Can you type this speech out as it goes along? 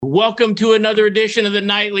Welcome to another edition of the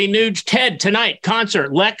Nightly Nuge. Ted, tonight,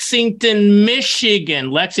 concert, Lexington,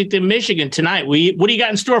 Michigan. Tonight. What do you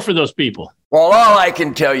got in store for those people? Well, all I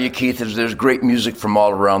can tell you, Keith, is there's great music from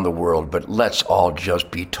all around the world, but let's all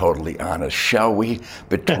just be totally honest, shall we?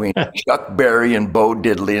 Between Chuck Berry and Bo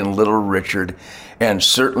Diddley and Little Richard, and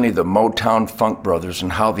certainly the Motown Funk Brothers,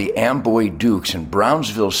 and how the Amboy Dukes and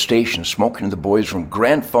Brownsville Station, Smoking the Boys from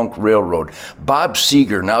Grand Funk Railroad, Bob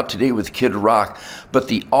Seger, now today with Kid Rock, but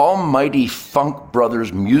the almighty Funk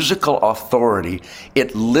Brothers musical authority,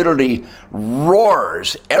 it literally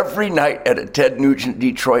roars every night at a Ted Nugent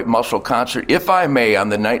Detroit Muscle concert. If I may, on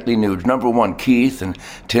the Nightly Nuge. Number one, Keith and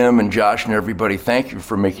Tim and Josh and everybody, thank you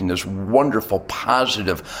for making this wonderful,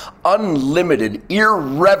 positive, unlimited,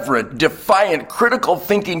 irreverent, defiant, critical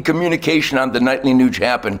thinking communication on the Nightly Nuge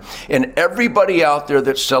happen. And everybody out there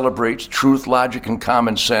that celebrates truth, logic, and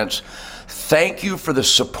common sense, thank you for the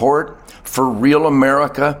support for real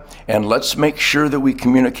America. And let's make sure that we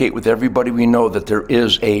communicate with everybody we know that there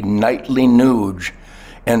is a Nightly Nuge.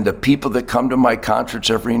 And the people that come to my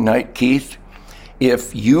concerts every night, Keith,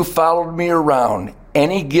 if you followed me around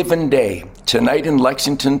any given day, tonight in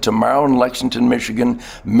Lexington, tomorrow in Lexington, Michigan,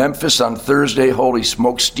 Memphis on Thursday, holy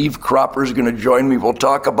smokes, Steve Cropper is going to join me. We'll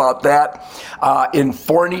talk about that. In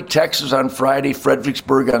Forney, Texas on Friday,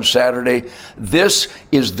 Fredericksburg on Saturday. This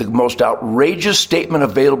is the most outrageous statement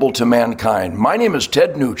available to mankind. My name is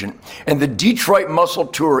Ted Nugent, and the Detroit Muscle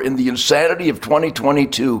Tour in the insanity of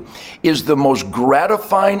 2022 is the most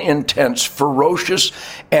gratifying, intense, ferocious,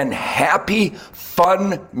 and happy,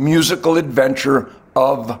 fun musical adventure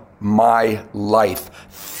of my life.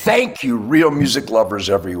 Thank you, real music lovers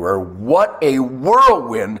everywhere. What a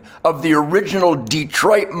whirlwind of the original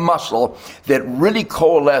Detroit muscle that really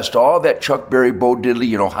coalesced all that Chuck Berry, Bo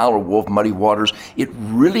Diddley, Howler Wolf, Muddy Waters. It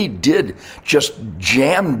really did just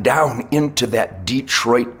jam down into that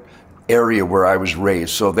Detroit area where I was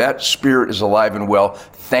raised. So that spirit is alive and well.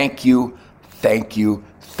 Thank you,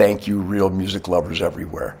 real music lovers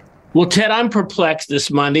everywhere. Well, Ted, I'm perplexed this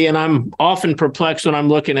Monday, and I'm often perplexed when I'm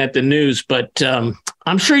looking at the news, but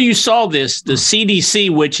I'm sure you saw this. The CDC,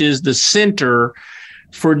 which is the Center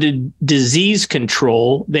for Disease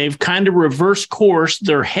Control, they've kind of reversed course.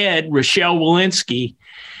 Their head, Rochelle Walensky,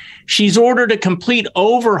 she's ordered a complete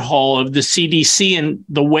overhaul of the CDC in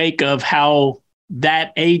the wake of how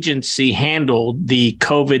that agency handled the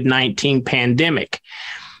COVID-19 pandemic.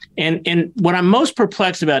 And what I'm most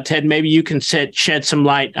perplexed about, Ted, maybe you can shed some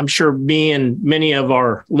light. I'm sure me and many of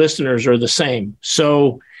our listeners are the same.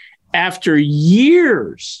 So after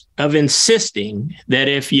years of insisting that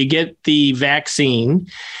if you get the vaccine,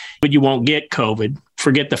 you won't get COVID,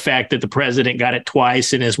 forget the fact that the president got it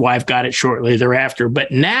twice and his wife got it shortly thereafter.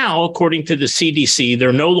 But now, according to the CDC,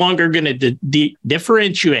 they're no longer going to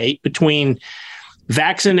differentiate between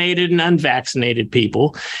vaccinated and unvaccinated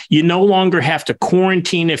people. You no longer have to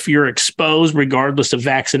quarantine if you're exposed, regardless of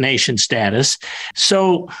vaccination status.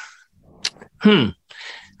 So, I'm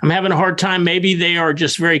having a hard time. Maybe they are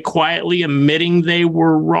just very quietly admitting they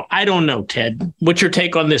were wrong. I don't know, Ted. What's your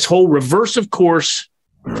take on this whole reverse of course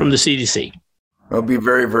from the CDC? Well, be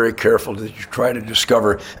very, very careful that you try to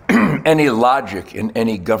discover any logic in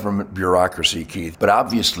any government bureaucracy, Keith. But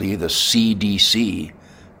obviously, the CDC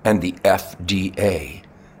and the FDA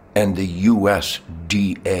and the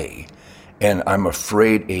USDA, and I'm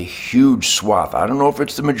afraid a huge swath, I don't know if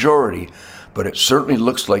it's the majority, but it certainly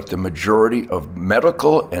looks like the majority of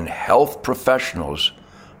medical and health professionals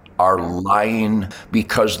are lying,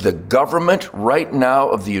 because the government right now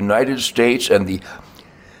of the United States and the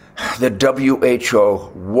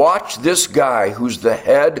WHO, watch this guy who's the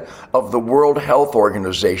head of the World Health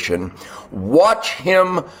Organization, watch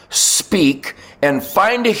him speak and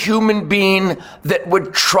find a human being that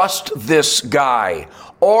would trust this guy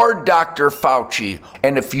or Dr. Fauci.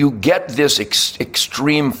 And if you get this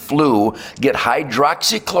extreme flu, get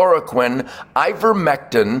hydroxychloroquine,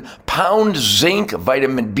 ivermectin, pound zinc,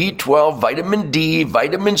 vitamin B12, vitamin D,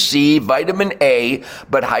 vitamin C, vitamin A,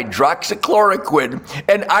 but hydroxychloroquine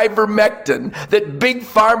and ivermectin that Big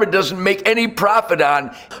Pharma doesn't make any profit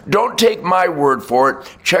on. Don't take my word for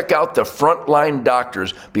it. Check out the frontline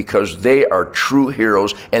doctors, because they are true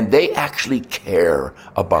heroes and they actually care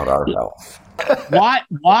about our health.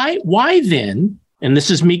 Why then, and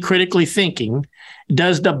this is me critically thinking,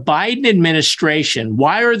 does the Biden administration,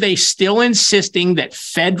 why are they still insisting that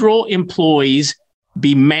federal employees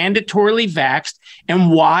be mandatorily vaxxed?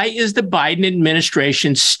 And why is the Biden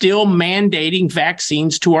administration still mandating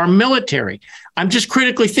vaccines to our military? I'm just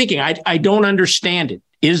critically thinking. I don't understand it.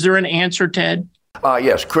 Is there an answer, Ted?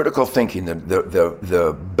 Yes, critical thinking.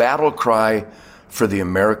 The battle cry for the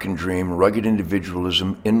American dream: rugged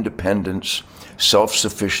individualism, independence,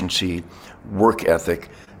 self-sufficiency, work ethic.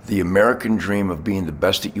 The American dream of being the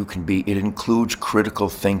best that you can be, it includes critical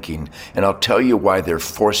thinking. And I'll tell you why they're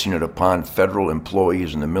forcing it upon federal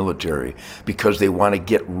employees in the military, because they want to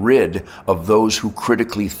get rid of those who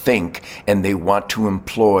critically think, and they want to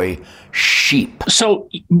employ sheep. So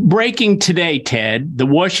breaking today, Ted, the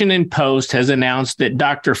Washington Post has announced that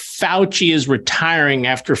Dr. Fauci is retiring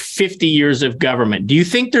after 50 years of government. Do you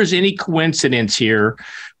think there's any coincidence here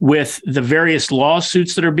with the various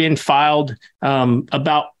lawsuits that are being filed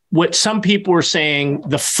about what some people are saying,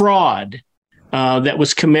 the fraud that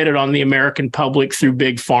was committed on the American public through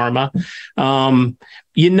Big Pharma?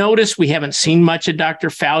 You notice we haven't seen much of Dr.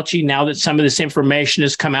 Fauci now that some of this information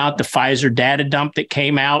has come out, the Pfizer data dump that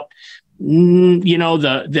came out,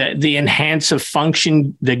 the enhance of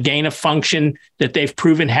function, the gain of function that they've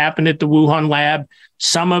proven happened at the Wuhan lab,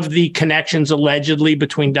 some of the connections allegedly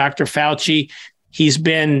between Dr. Fauci. He's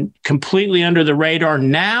been completely under the radar.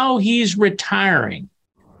 Now he's retiring.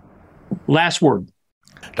 Last word.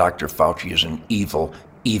 Dr. Fauci is an evil,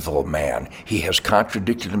 evil man. He has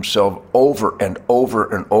contradicted himself over and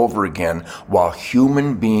over and over again, while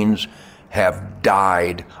human beings have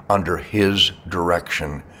died under his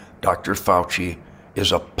direction. Dr. Fauci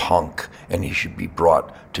is a punk, and he should be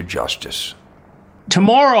brought to justice.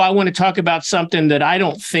 Tomorrow, I want to talk about something that I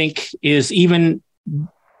don't think is even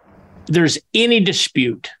there's any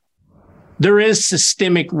dispute. There is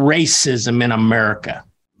systemic racism in America.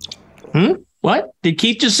 What? Did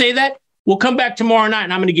Keith just say that? We'll come back tomorrow night,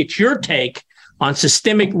 and I'm going to get your take on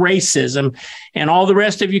systemic racism. And all the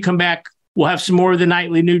rest of you come back. We'll have some more of the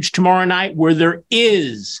Nightly Nuge tomorrow night, where there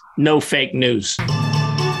is no fake news.